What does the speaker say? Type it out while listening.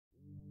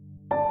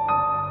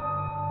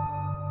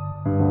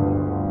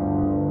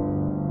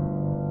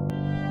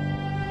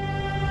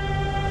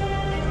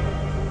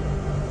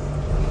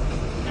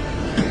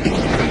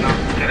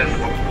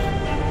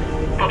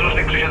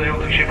Podróżnych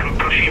przesiadających się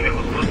prosimy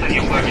o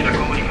zwrócenie uwagi na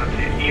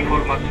komunikacje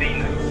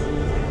informacyjne.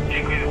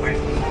 Dziękujemy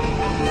Państwu.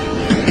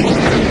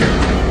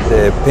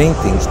 The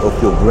paintings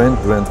of your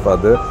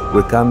great-grandfather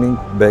were coming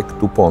back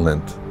to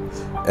Poland.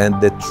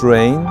 And the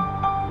train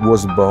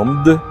was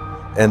bombed,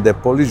 and the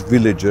Polish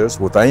villagers,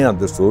 what I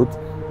understood,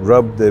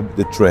 robbed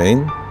the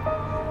train,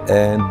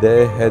 and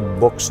they had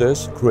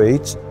boxes,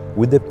 crates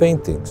with the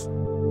paintings.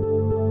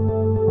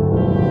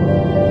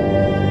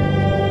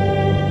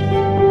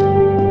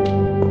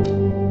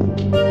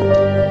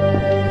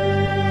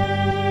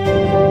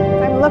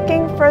 I'm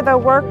looking for the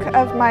work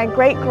of my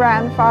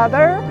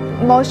great-grandfather,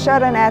 Moshe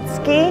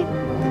Ranetsky,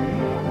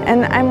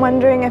 and I'm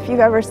wondering if you've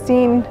ever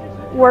seen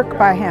work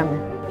by him.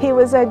 He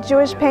was a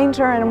Jewish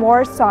painter in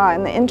Warsaw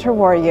in the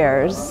interwar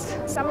years.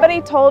 Somebody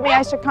told me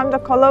I should come to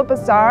Kolo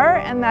Bazaar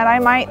and that I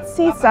might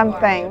see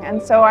something, and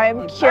so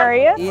I'm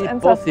curious.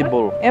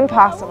 Impossible.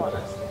 Impossible.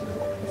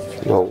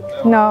 No.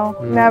 No,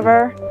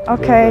 never.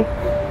 Okay.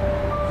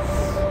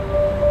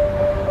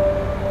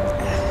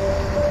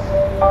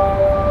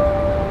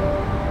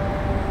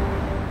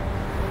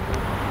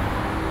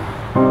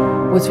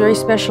 What's very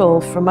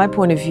special from my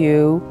point of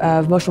view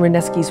of Moshe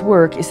Ranetsky's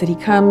work is that he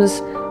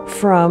comes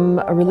from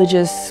a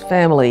religious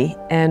family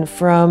and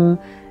from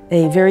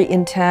a very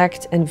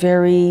intact and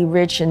very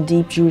rich and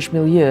deep Jewish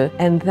milieu,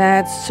 and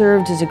that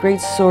served as a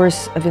great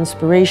source of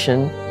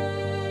inspiration.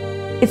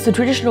 It's the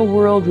traditional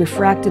world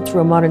refracted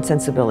through a modern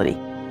sensibility.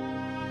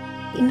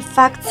 In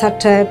fact,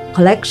 such a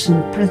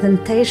collection,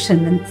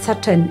 presentation, and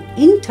such an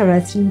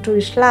interest in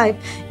Jewish life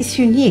is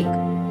unique.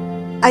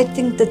 I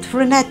think that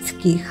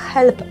Ranetsky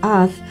helped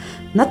us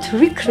not to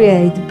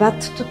recreate, but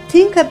to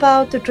think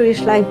about the Jewish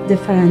life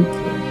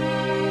differently.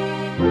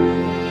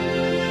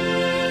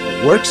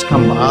 Works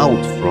come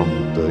out from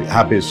the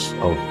habits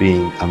of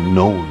being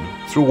unknown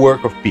through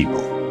work of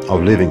people,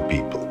 of living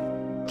people.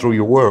 Through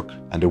your work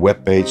and the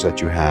webpage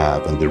that you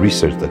have and the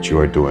research that you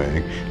are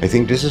doing, I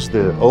think this is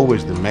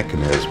always the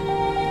mechanism.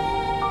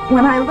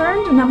 When I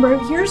learned a number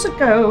of years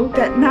ago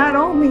that not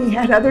only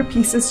had other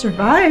pieces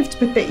survived,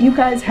 but that you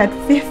guys had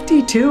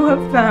 52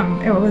 of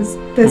them, it was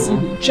this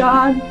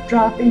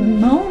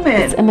jaw-dropping moment.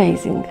 It's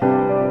amazing.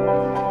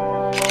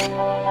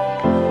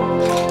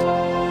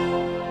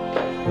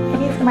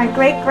 He's my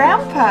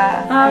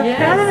great-grandpa.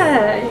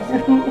 Okay.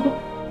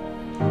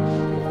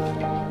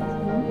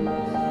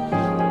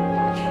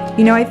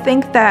 You know, I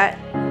think that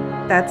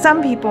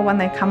some people, when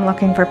they come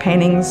looking for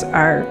paintings,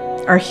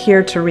 are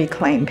here to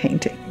reclaim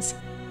paintings.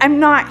 I'm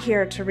not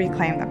here to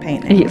reclaim the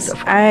paintings. Yes, of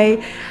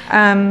course.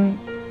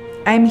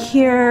 I'm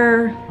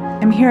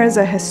here as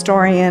a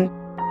historian.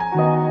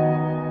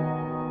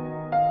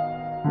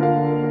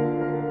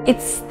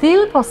 It's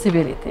still a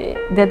possibility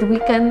that we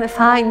can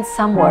find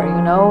somewhere,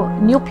 you know,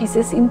 new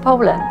pieces in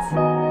Poland.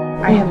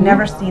 I have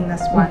never seen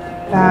this one.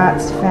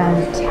 That's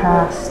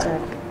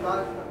fantastic.